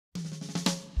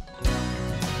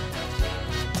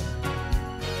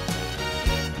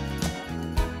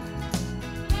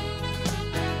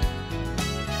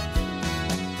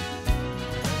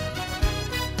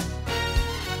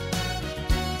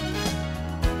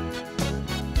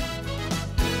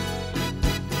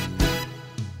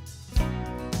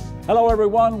Hello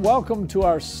everyone, welcome to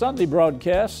our Sunday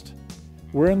broadcast.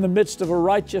 We're in the midst of a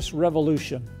righteous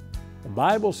revolution. The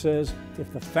Bible says,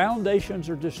 if the foundations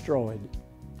are destroyed,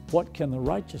 what can the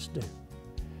righteous do?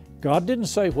 God didn't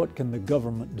say, what can the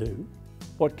government do?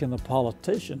 What can the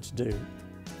politicians do?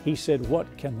 He said, what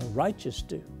can the righteous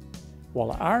do?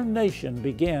 Well, our nation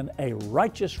began a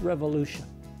righteous revolution.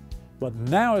 But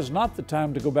now is not the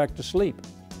time to go back to sleep.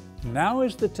 Now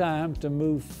is the time to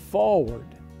move forward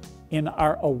in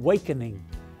our awakening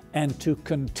and to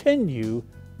continue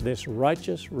this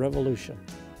righteous revolution.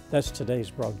 That's today's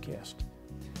broadcast.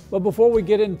 But before we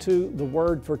get into the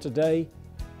word for today,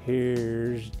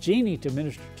 here's Jeannie to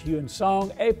minister to you in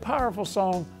song, a powerful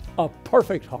song, A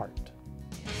Perfect Heart.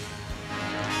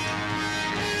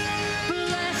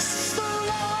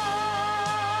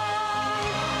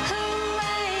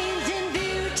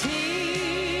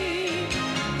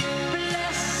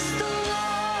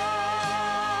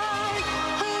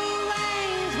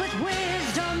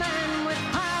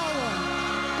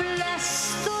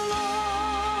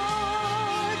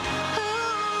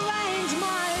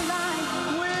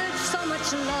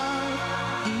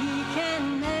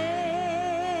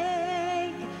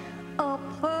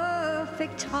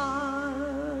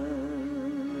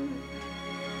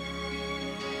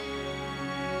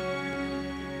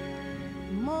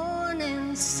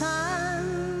 Morning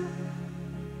sun,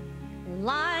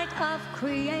 light of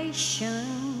creation,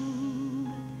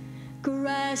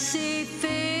 grassy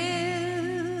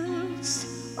fields,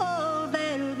 all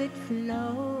velvet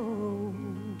flow,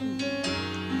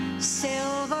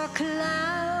 silver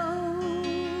clouds,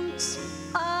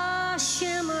 a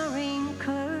shimmering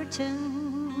curtain.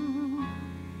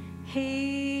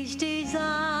 He's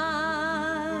designed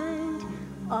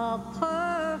a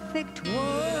perfect world.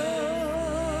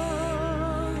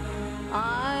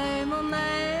 I'm amazed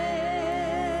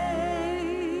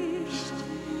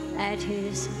at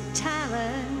his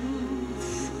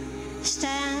talents,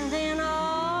 stand in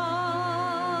awe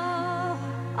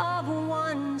of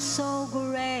one so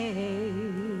great.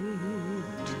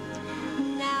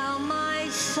 Now my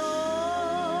soul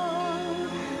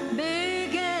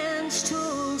begins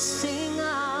to sing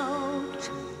out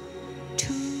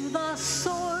to the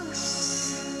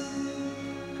source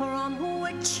from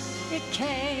which it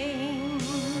came.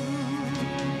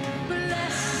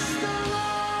 Bless the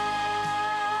Lord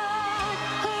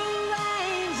who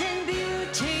reigns in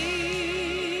beauty.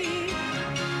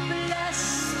 Bless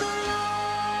the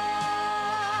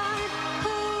Lord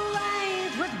who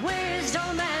reigns with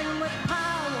wisdom and with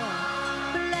power.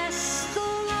 Bless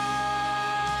the Lord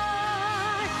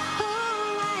who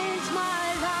reigns my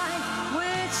life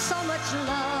with so much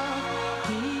love.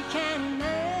 He can make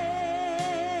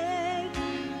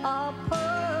a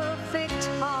perfect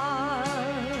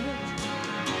heart.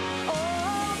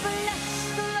 Oh, bless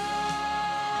the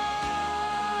Lord,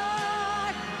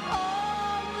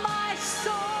 oh my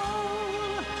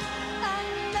soul,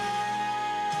 and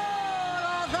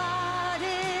all that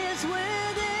is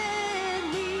within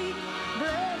me.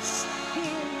 Bless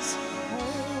his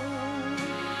holy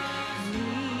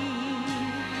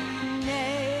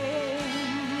name.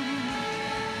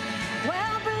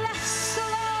 Well, bless the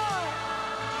Lord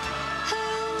who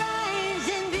reigns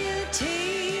in beauty.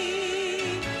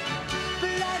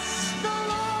 Bless the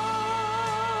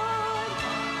Lord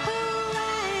who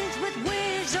reigns with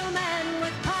wisdom and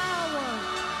with power.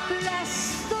 Bless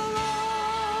the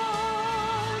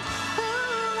Lord who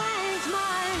reigns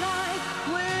my life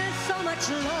with so much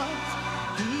love.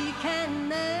 He can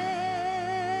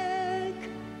make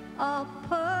a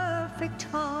perfect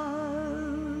heart.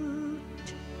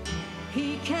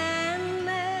 He can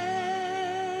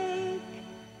make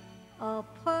a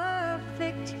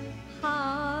perfect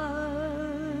heart.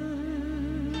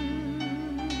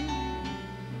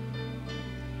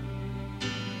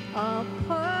 A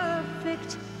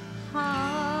perfect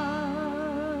heart.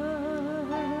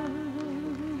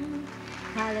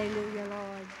 Hallelujah,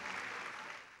 Lord.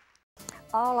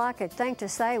 All I could think to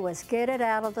say was, get it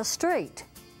out of the street.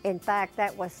 In fact,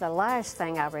 that was the last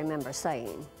thing I remember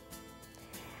saying.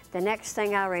 The next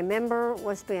thing I remember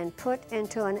was being put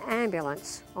into an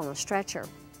ambulance on a stretcher.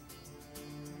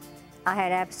 I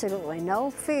had absolutely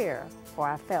no fear, for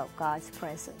I felt God's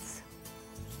presence.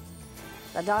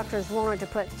 The doctors wanted to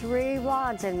put 3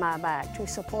 rods in my back to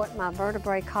support my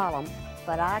vertebrae column,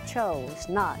 but I chose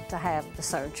not to have the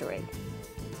surgery.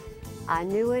 I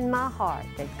knew in my heart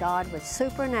that God would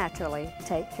supernaturally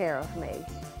take care of me.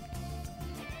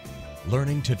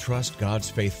 Learning to Trust God's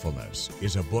Faithfulness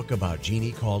is a book about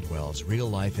Jeannie Caldwell's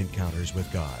real-life encounters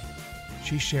with God.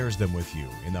 She shares them with you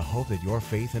in the hope that your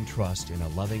faith and trust in a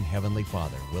loving Heavenly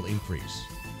Father will increase.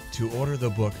 To order the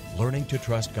book, Learning to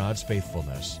Trust God's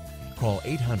Faithfulness, call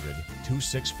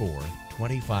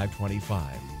 800-264-2525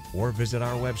 or visit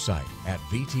our website at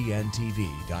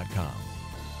vtntv.com.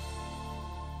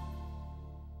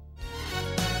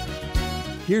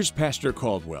 Here's Pastor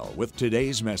Caldwell with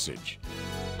today's message.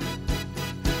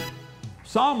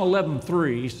 Psalm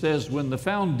 11:3 says, when the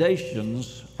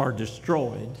foundations are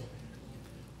destroyed,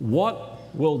 what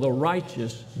will the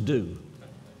righteous do?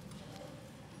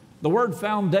 The word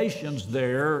foundations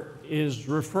there is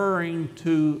referring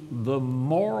to the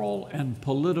moral and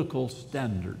political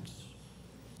standards.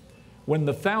 When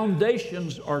the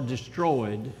foundations are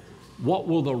destroyed, what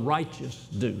will the righteous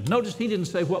do? Notice he didn't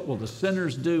say, what will the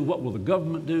sinners do? What will the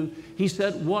government do? He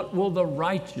said, what will the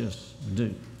righteous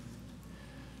do?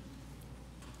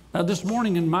 Now, this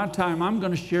morning in my time, I'm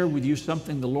going to share with you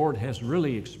something the Lord has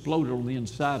really exploded on the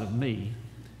inside of me.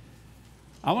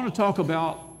 I want to talk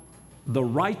about the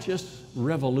righteous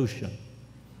revolution.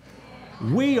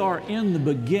 We are in the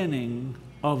beginning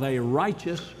of a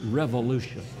righteous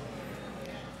revolution.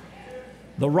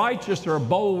 The righteous are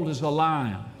bold as a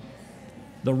lion.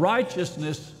 The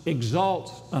righteousness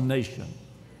exalts a nation.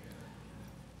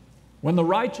 When the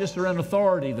righteous are in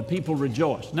authority, the people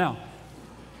rejoice. Now,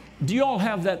 do you all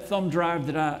have that thumb drive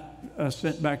that I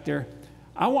sent back there?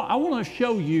 I want to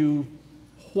show you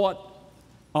what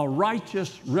a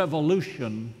righteous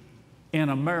revolution in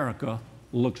America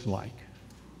looks like.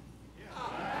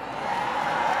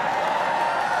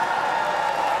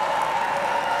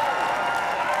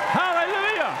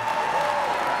 Hallelujah!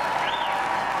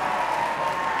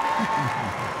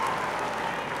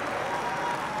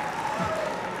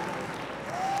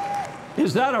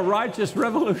 Is that a righteous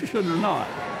revolution or not?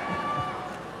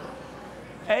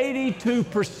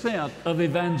 82% of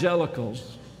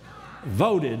evangelicals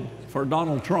voted for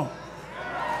Donald Trump.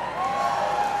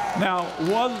 Now,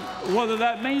 whether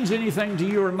that means anything to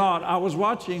you or not, I was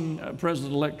watching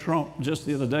President-elect Trump just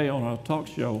the other day on a talk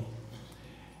show,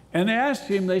 and they asked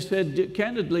him, they said,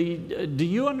 candidly, do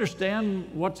you understand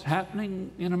what's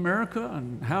happening in America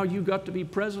and how you got to be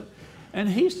president? And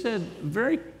he said,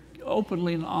 very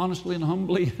openly and honestly and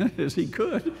humbly as he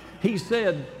could, he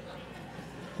said,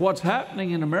 what's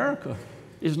happening in America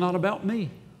is not about me.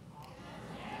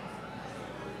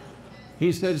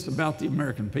 He said it's about the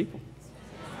American people.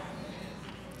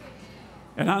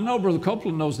 And I know Brother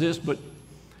Copeland knows this, but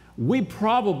we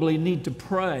probably need to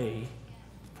pray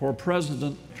for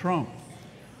President Trump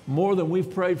more than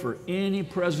we've prayed for any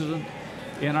president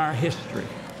in our history.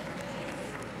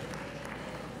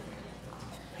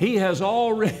 He has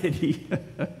already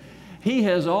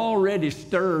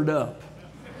stirred up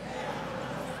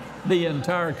the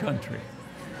entire country,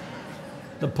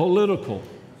 the political.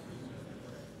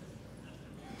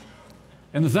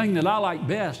 And the thing that I like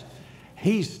best,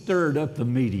 he stirred up the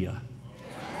media.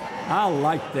 I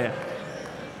like that.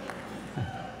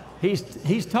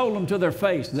 He's told them to their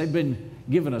face, they've been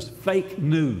giving us fake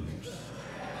news.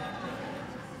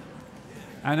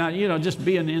 And you know, just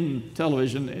being in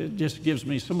television, it just gives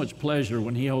me so much pleasure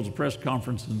when he holds a press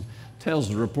conference and tells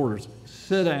the reporters,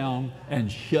 sit down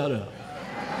and shut up.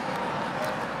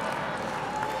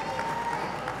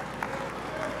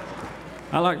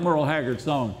 I like Merle Haggard's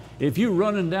song, if you're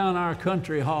running down our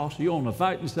country hoss, you're on the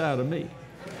fighting side of me.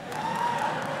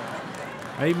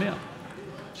 Amen.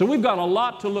 So we've got a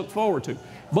lot to look forward to.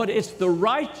 But it's the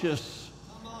righteous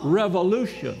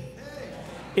revolution.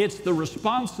 It's the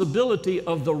responsibility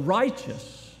of the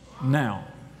righteous now.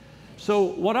 So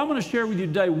what I'm going to share with you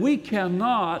today, we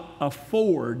cannot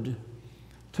afford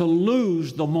to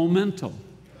lose the momentum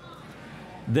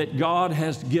that God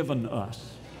has given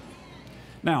us.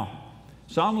 Now,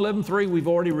 Psalm 11:3 we've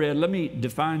already read. Let me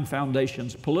define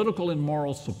foundations. Political and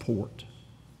moral support.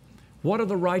 What are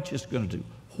the righteous going to do?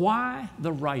 Why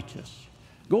the righteous?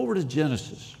 Go over to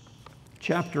Genesis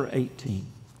chapter 18.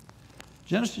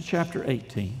 Genesis chapter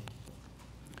 18.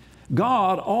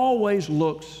 God always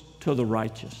looks to the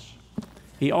righteous.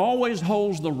 He always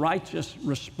holds the righteous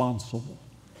responsible.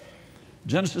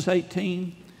 Genesis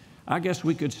 18, I guess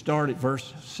we could start at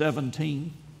verse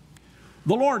 17.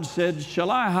 The Lord said,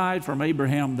 shall I hide from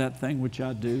Abraham that thing which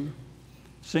I do?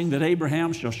 Seeing that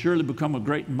Abraham shall surely become a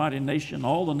great and mighty nation,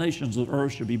 all the nations of the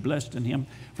earth shall be blessed in him.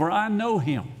 For I know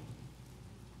him,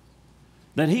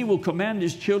 that he will command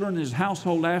his children and his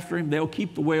household after him. They'll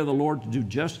keep the way of the Lord to do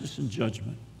justice and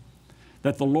judgment,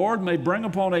 that the Lord may bring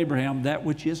upon Abraham that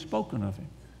which he has spoken of him.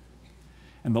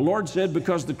 And the Lord said,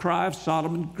 because the cry of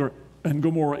Sodom and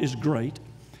Gomorrah is great,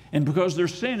 and because their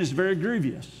sin is very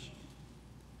grievous,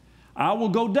 I will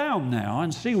go down now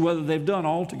and see whether they've done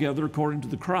altogether according to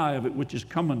the cry of it which is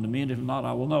coming to me, and if not,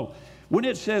 I will know. When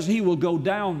it says he will go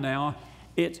down now,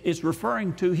 it's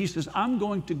referring to, he says, I'm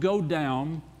going to go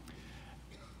down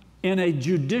in a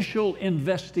judicial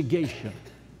investigation.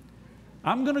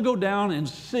 I'm going to go down and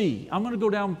see. I'm going to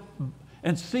go down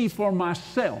and see for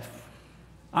myself.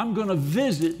 I'm going to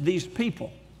visit these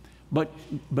people. But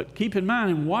keep in mind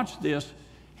and watch this,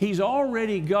 he's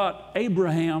already got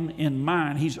Abraham in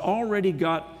mind. He's already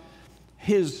got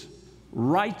his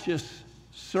righteous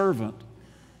servant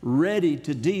ready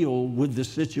to deal with the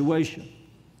situation.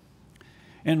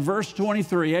 In verse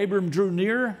 23, Abram drew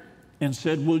near and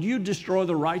said, will you destroy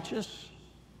the righteous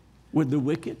with the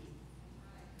wicked?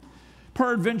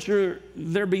 Peradventure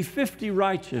there be 50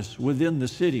 righteous within the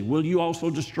city. Will you also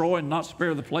destroy and not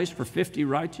spare the place for 50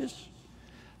 righteous?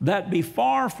 That be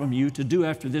far from you to do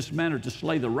after this manner, to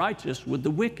slay the righteous with the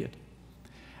wicked,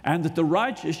 and that the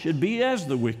righteous should be as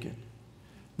the wicked.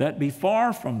 That be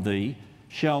far from thee.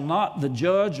 Shall not the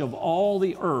judge of all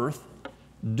the earth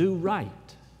do right?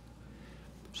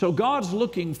 So God's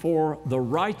looking for the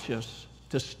righteous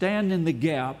to stand in the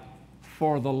gap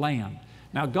for the land.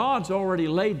 Now, God's already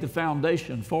laid the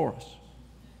foundation for us.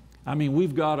 I mean,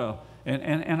 we've got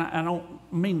and I don't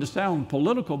mean to sound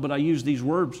political, but I use these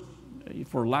words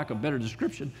for lack of better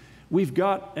description. We've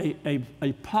got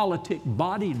a politic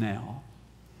body now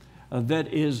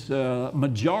that is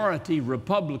majority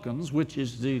Republicans, which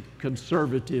is the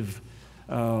conservative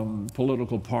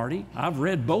political party. I've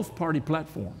read both party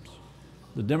platforms.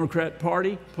 The Democrat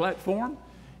Party platform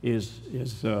is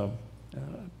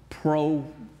pro-abortion,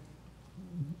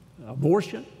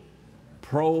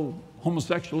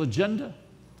 pro-homosexual agenda,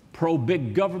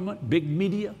 pro-big government, big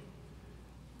media,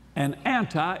 and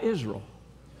anti-Israel.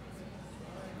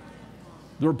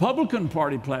 The Republican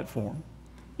Party platform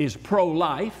is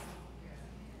pro-life,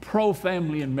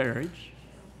 pro-family and marriage,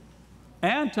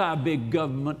 anti-big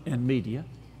government and media,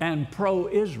 and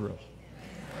pro-Israel.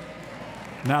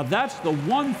 Now that's the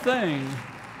one thing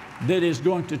that is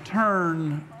going to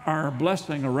turn our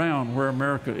blessing around where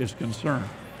America is concerned.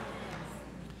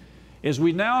 Is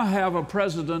we now have a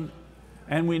president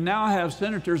and we now have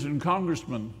senators and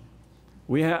congressmen.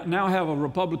 We now have a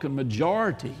Republican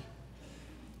majority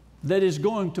that is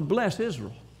going to bless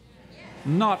Israel,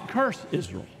 not curse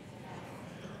Israel.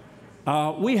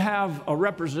 We have a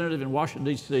representative in Washington,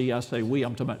 D.C. I say we,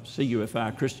 I'm talking about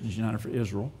CUFI, Christians United for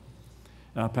Israel,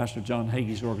 Pastor John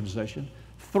Hagee's organization.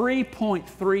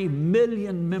 3.3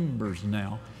 million members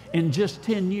now in just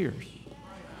 10 years.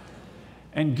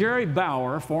 And Gary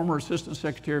Bauer, former Assistant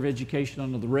Secretary of Education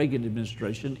under the Reagan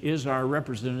administration, is our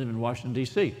representative in Washington,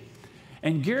 D.C.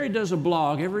 And Gary does a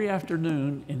blog every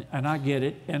afternoon, and I get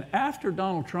it, and after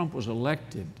Donald Trump was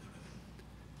elected,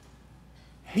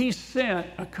 he sent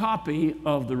a copy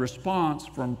of the response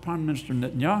from Prime Minister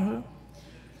Netanyahu,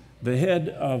 the head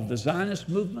of the Zionist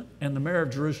movement, and the mayor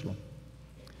of Jerusalem.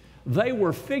 They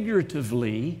were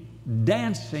figuratively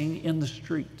dancing in the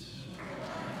streets,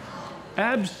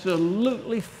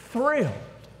 absolutely thrilled.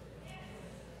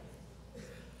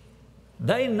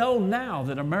 They know now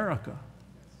that America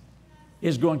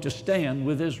is going to stand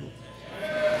with Israel.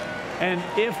 And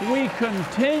if we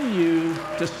continue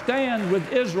to stand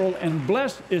with Israel and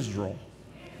bless Israel,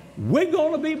 we're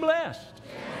going to be blessed.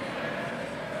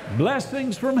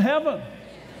 Blessings from heaven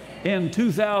in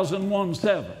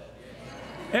 2001-7.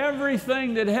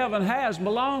 Everything that heaven has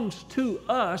belongs to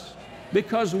us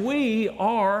because we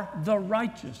are the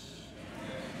righteous.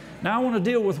 Now I want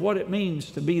to deal with what it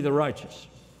means to be the righteous.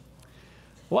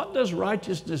 What does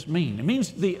righteousness mean? It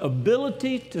means the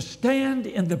ability to stand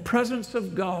in the presence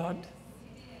of God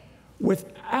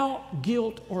without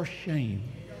guilt or shame.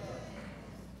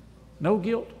 No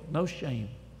guilt, no shame.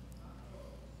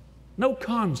 No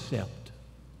concept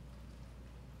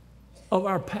of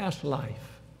our past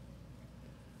life.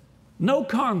 No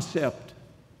concept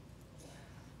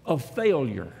of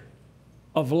failure,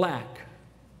 of lack.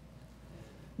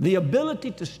 The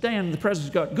ability to stand in the presence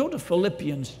of God. Go to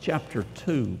Philippians chapter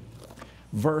 2,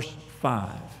 verse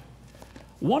 5.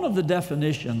 One of the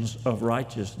definitions of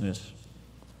righteousness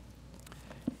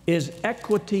is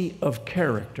equity of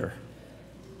character.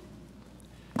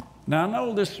 Now, I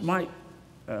know this might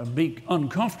be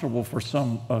uncomfortable for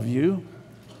some of you.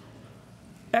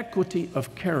 Equity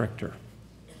of character.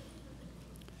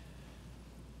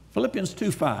 Philippians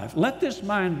 2:5. Let this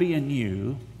mind be in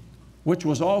you, which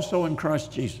was also in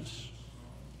Christ Jesus,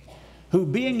 who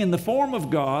being in the form of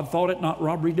God, thought it not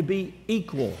robbery to be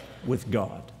equal with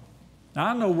God. Now,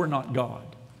 I know we're not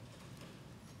God.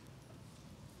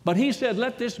 But he said,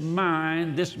 let this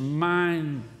mind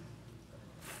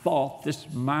thought,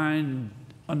 this mind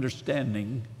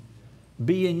understanding,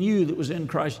 be in you that was in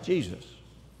Christ Jesus.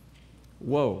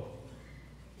 Whoa.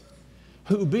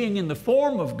 Who being in the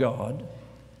form of God,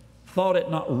 thought it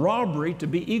not robbery to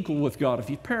be equal with God. If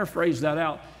you paraphrase that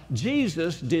out,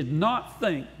 Jesus did not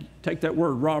think, take that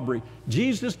word robbery,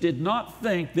 Jesus did not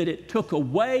think that it took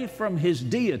away from his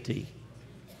deity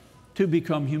to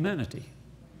become humanity.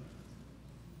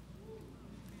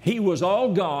 He was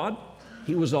all God,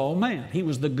 he was all man. He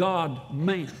was the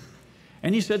God-man.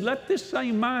 And he said, let this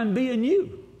same mind be in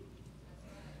you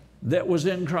that was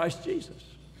in Christ Jesus.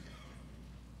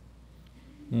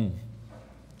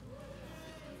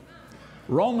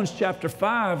 Romans chapter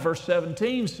 5, verse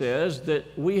 17 says that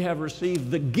we have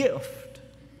received the gift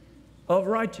of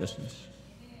righteousness.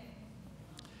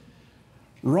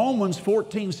 Romans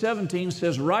 14:17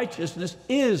 says righteousness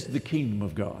is the kingdom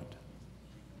of God.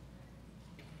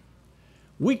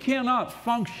 We cannot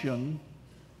function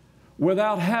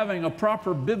without having a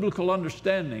proper biblical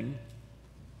understanding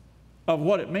of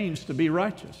what it means to be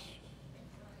righteous.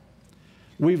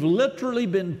 We've literally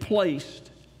been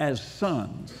placed as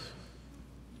sons.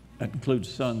 That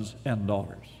includes sons and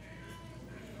daughters.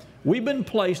 We've been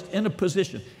placed in a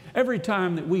position. Every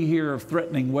time that we hear of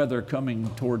threatening weather coming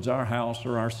towards our house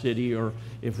or our city, or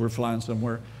if we're flying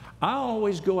somewhere, I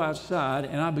always go outside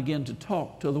and I begin to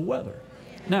talk to the weather.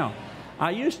 Now,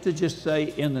 I used to just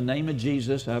say, in the name of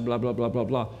Jesus, blah, blah, blah, blah,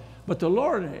 blah. But the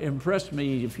Lord impressed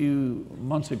me a few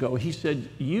months ago. He said,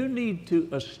 you need to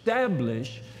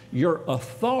establish your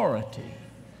authority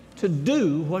to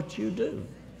do what you do.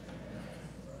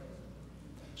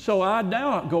 So I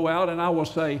now go out and I will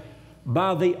say,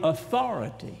 by the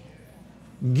authority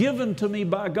given to me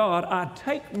by God, I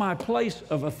take my place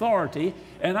of authority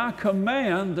and I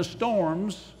command the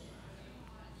storms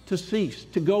to cease,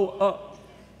 to go up,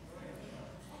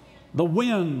 the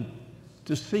wind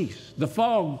to cease, the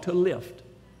fog to lift.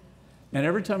 And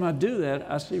every time I do that,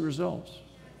 I see results.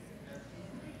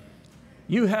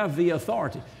 You have the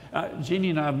authority. Jeannie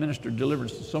and I have ministered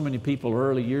deliverance to so many people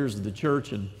early years of the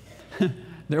church, and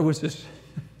there was this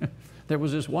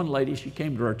one lady, she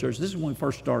came to our church. This is when we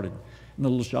first started in the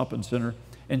little shopping center,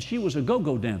 and she was a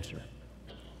go-go dancer.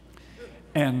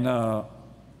 And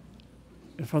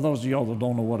for those of y'all that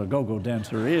don't know what a go-go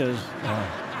dancer is,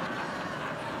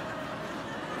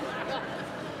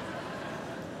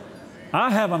 I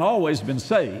haven't always been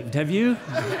saved, have you?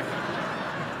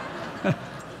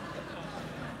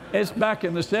 It's back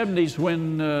in the 70s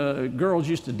when girls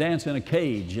used to dance in a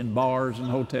cage in bars and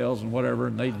hotels and whatever,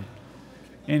 and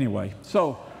anyway.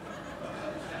 So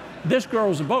this girl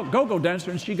was a go-go dancer,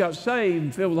 and she got saved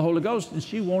and filled with the Holy Ghost, and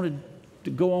she wanted to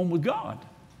go on with God.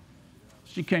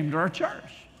 She came to our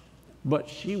church, but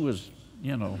she was,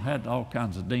 had all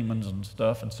kinds of demons and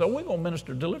stuff, and so we're going to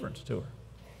minister deliverance to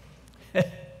her.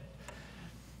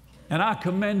 And I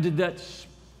commanded that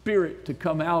spirit to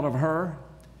come out of her,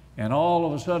 and all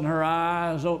of a sudden her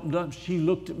eyes opened up. She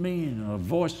looked at me, and a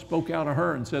voice spoke out of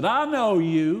her and said, I know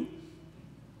you.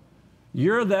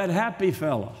 You're that happy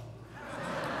fella.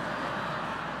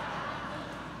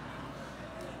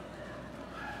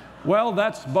 Well,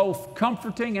 that's both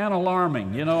comforting and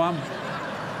alarming.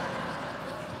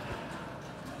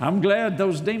 I'm glad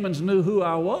those demons knew who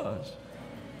I was,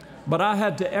 but I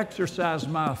had to exercise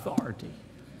my authority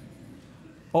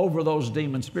over those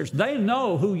demon spirits. They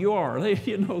know who you are.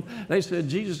 They said,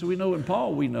 Jesus we know and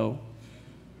Paul we know.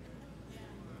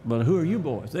 But who are you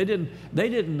boys? They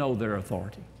didn't know their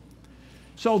authority.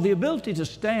 So the ability to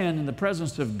stand in the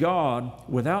presence of God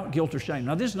without guilt or shame.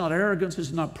 Now this is not arrogance, this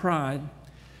is not pride.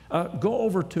 Go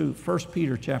over to 1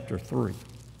 Peter chapter 3.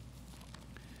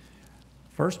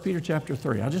 1 Peter chapter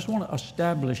 3. I just want to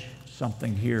establish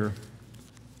something here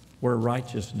where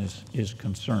righteousness is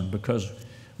concerned, because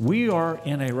we are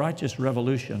in a righteous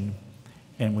revolution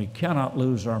and we cannot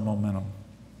lose our momentum.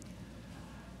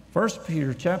 1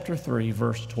 Peter chapter 3,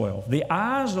 verse 12. The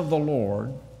eyes of the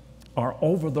Lord are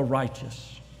over the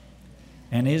righteous,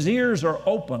 and his ears are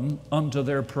open unto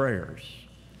their prayers.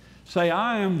 Say,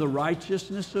 I am the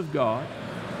righteousness of God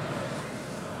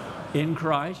in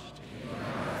Christ,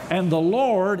 and the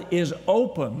Lord is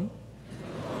open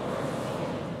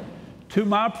to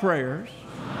my prayers,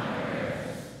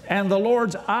 and the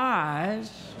Lord's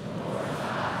eyes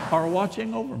are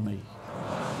watching over me.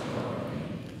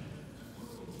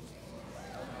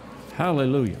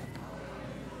 Hallelujah.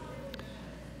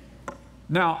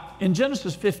 Now, in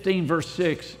Genesis 15, verse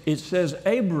 6, it says,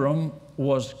 Abram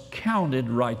was counted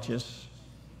righteous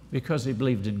because he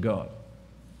believed in God.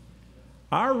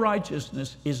 Our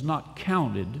righteousness is not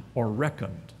counted or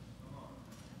reckoned.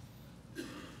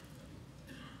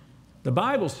 The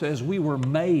Bible says we were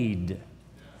made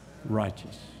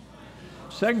righteous.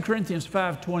 2 Corinthians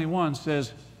 5:21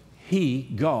 says, He,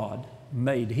 God,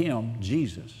 made Him,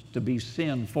 Jesus, to be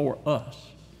sin for us,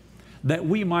 that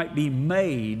we might be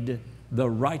made the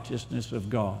righteousness of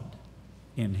God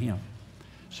in Him.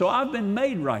 So I've been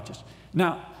made righteous.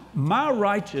 Now, my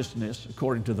righteousness,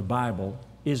 according to the Bible,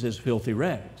 is as filthy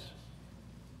rags.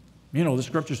 You know, the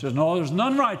Scripture says, no, there's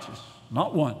none righteous,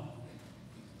 not one.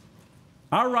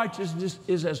 Our righteousness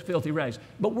is as filthy rags.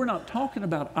 But we're not talking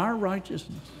about our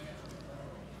righteousness.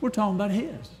 We're talking about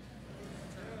His.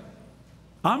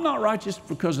 I'm not righteous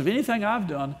because of anything I've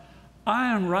done.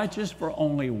 I am righteous for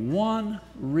only one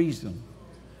reason,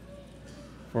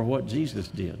 for what Jesus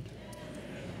did.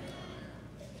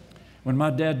 When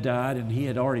my dad died, and he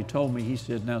had already told me, he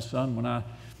said, now son, when I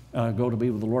go to be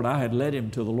with the Lord, I had led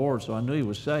him to the Lord, so I knew he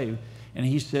was saved. And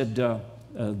he said,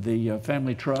 the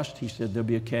family trust, he said, there'll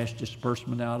be a cash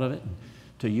disbursement out of it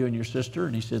to you and your sister.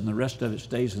 And he said, and the rest of it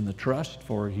stays in the trust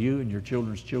for you and your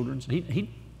children's children.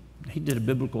 He did a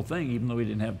biblical thing, even though he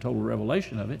didn't have total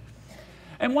revelation of it.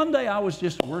 And one day I was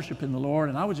just worshiping the Lord,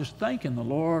 and I was just thanking the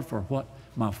Lord for what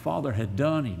my father had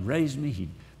done. He'd raised me, He'd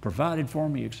provided for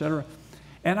me, etc.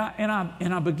 And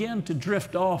I began to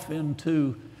drift off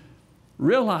into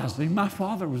realizing my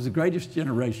father was the greatest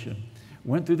generation.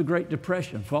 Went through the Great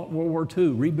Depression, fought World War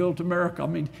II, rebuilt America. I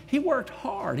mean, he worked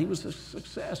hard. He was a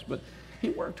success, but he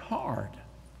worked hard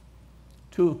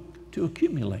to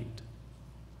accumulate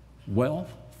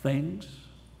wealth, things,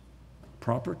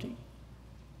 property.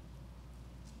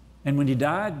 And when he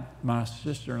died, my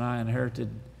sister and I inherited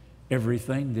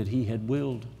everything that he had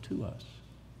willed to us.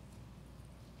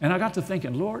 And I got to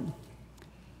thinking, Lord,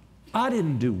 I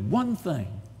didn't do one thing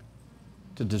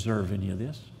to deserve any of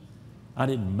this. I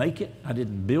didn't make it. I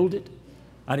didn't build it.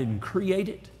 I didn't create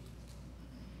it.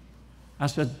 I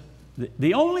said,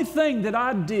 the only thing that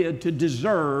I did to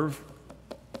deserve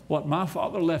what my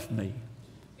father left me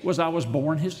was I was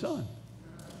born his son.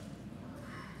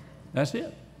 That's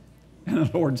it. And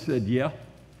the Lord said, yeah.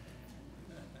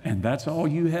 And that's all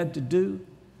you had to do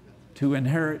to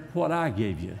inherit what I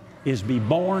gave you, is be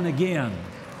born again,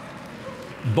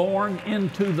 born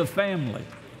into the family.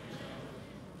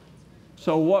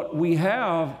 So what we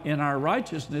have in our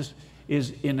righteousness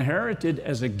is inherited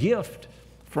as a gift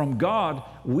from God.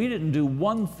 We didn't do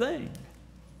one thing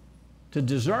to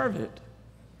deserve it,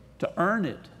 to earn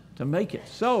it, to make it.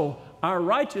 So our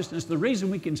righteousness, the reason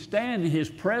we can stand in His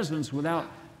presence without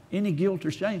any guilt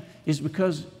or shame, is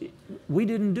because we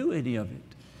didn't do any of it.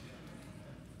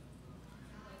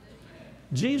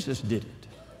 Jesus did it.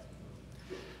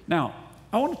 Now,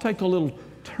 I want to take a little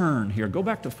turn here. Go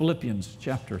back to Philippians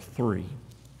chapter 3.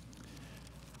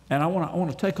 And I want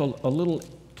to take a little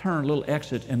turn, a little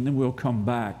exit, and then we'll come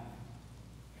back.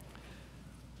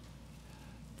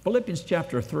 Philippians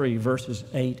chapter 3, verses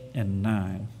 8 and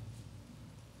 9.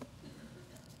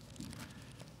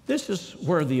 This is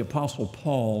where the Apostle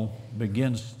Paul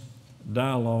begins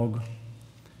dialogue.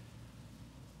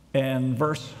 And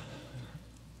verse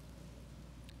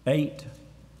 8,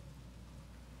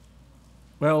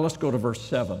 well, let's go to verse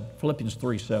 7, Philippians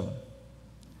 3:7.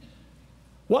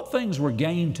 What things were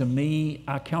gained to me,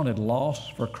 I counted loss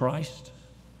for Christ.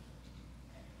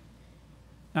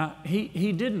 Now,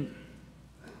 he didn't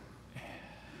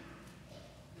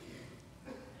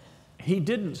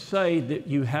say that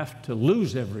you have to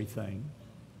lose everything.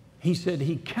 He said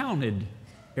he counted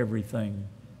everything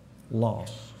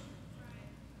loss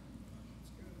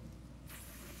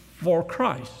for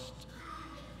Christ.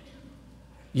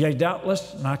 Yea,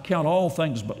 doubtless, and I count all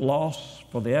things but loss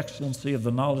for the excellency of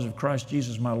the knowledge of Christ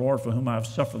Jesus my Lord, for whom I have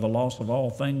suffered the loss of all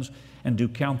things, and do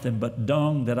count them but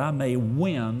dung, that I may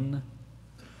win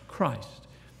Christ.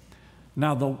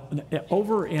 Now,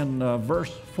 over in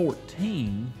verse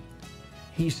 14,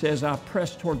 he says, I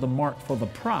press toward the mark for the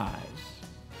prize.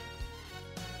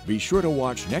 Be sure to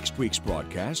watch next week's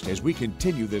broadcast as we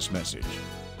continue this message.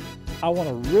 I want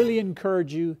to really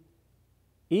encourage you,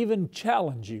 even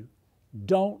challenge you,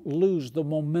 don't lose the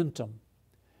momentum.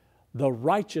 The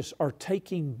righteous are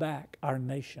taking back our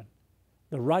nation.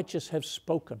 The righteous have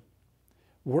spoken.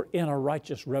 We're in a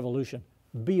righteous revolution.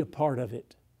 Be a part of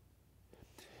it.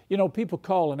 You know, people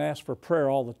call and ask for prayer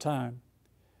all the time.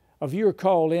 A viewer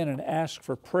called in and asked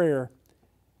for prayer.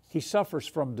 He suffers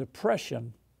from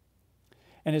depression,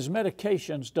 and his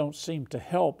medications don't seem to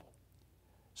help.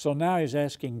 So now he's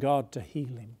asking God to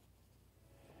heal him.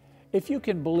 If you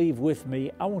can believe with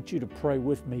me, I want you to pray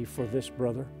with me for this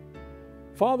brother.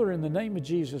 Father, in the name of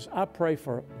Jesus, I pray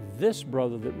for this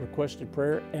brother that requested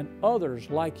prayer and others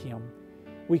like him.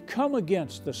 We come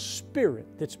against the spirit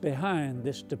that's behind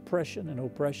this depression and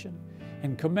oppression.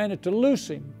 and command it to loose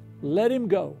him. Let him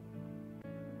go.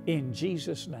 In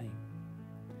Jesus' name.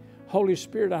 Holy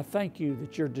Spirit, I thank you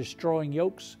that you're destroying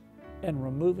yokes and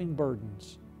removing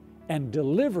burdens and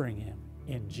delivering him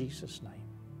in Jesus' name.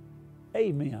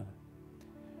 Amen.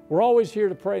 We're always here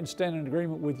to pray and stand in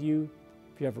agreement with you.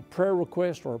 If you have a prayer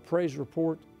request or a praise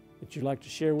report that you'd like to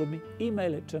share with me,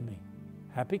 email it to me,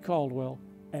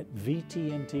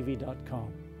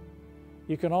 happycaldwell@vtntv.com.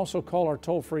 You can also call our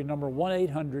toll-free number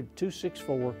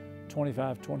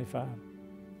 1-800-264-2525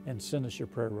 and send us your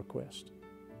prayer request.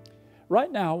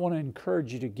 Right now, I want to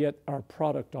encourage you to get our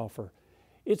product offer.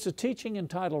 It's a teaching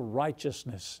entitled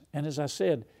Righteousness. And as I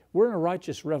said, we're in a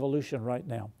righteous revolution right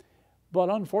now. But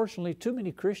unfortunately, too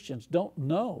many Christians don't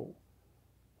know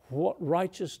what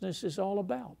righteousness is all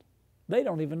about. They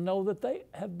don't even know that they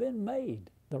have been made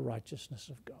the righteousness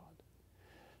of God.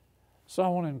 So I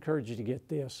want to encourage you to get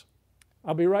this.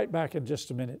 I'll be right back in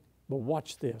just a minute, but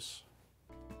watch this.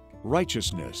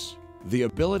 Righteousness, the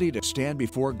ability to stand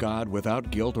before God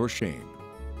without guilt or shame.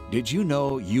 Did you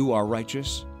know you are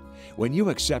righteous? When you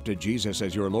accepted Jesus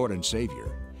as your Lord and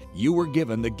Savior, you were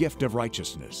given the gift of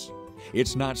righteousness.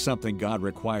 It's not something God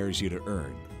requires you to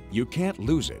earn. You can't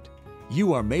lose it.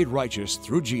 You are made righteous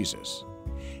through Jesus.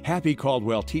 Happy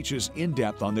Caldwell teaches in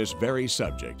depth on this very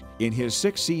subject in his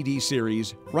 6-CD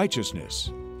series,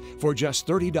 Righteousness. For just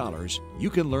 $30, you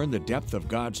can learn the depth of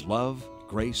God's love,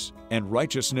 grace, and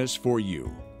righteousness for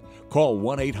you. Call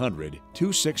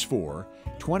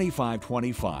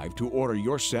 1-800-264-2525 to order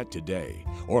your set today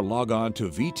or log on to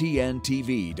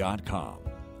vtntv.com.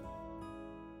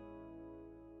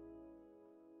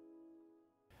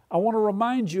 I want to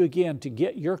remind you again to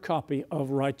get your copy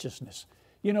of Righteousness.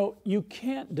 You know, you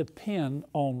can't depend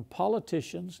on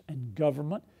politicians and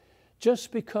government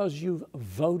just because you've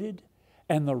voted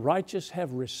and the righteous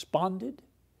have responded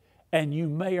and you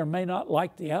may or may not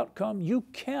like the outcome. You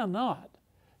cannot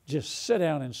just sit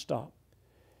down and stop.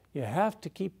 You have to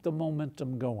keep the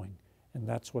momentum going, and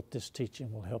that's what this teaching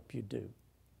will help you do.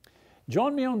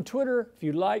 Join me on Twitter if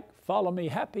you like. Follow me,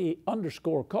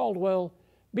 happy_Caldwell.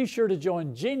 Be sure to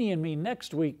join Jeannie and me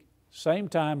next week, same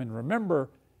time, and remember,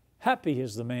 happy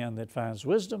is the man that finds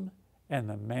wisdom and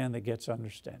the man that gets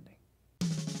understanding.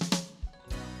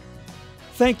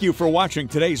 Thank you for watching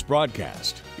today's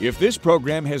broadcast. If this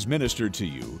program has ministered to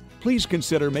you, please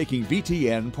consider making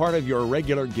VTN part of your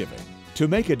regular giving. To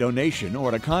make a donation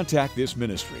or to contact this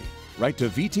ministry, write to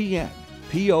VTN,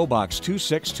 P.O. Box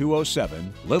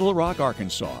 26207, Little Rock,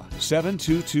 Arkansas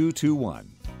 72221.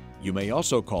 You may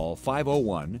also call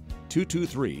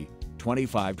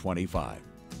 501-223-2525.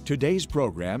 Today's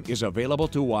program is available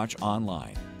to watch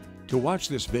online. To watch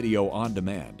this video on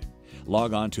demand,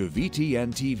 log on to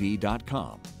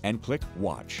vtntv.com and click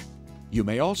Watch. You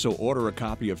may also order a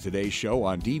copy of today's show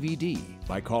on DVD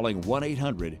by calling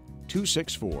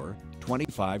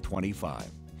 1-800-264-2525.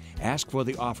 Ask for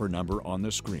the offer number on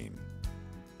the screen.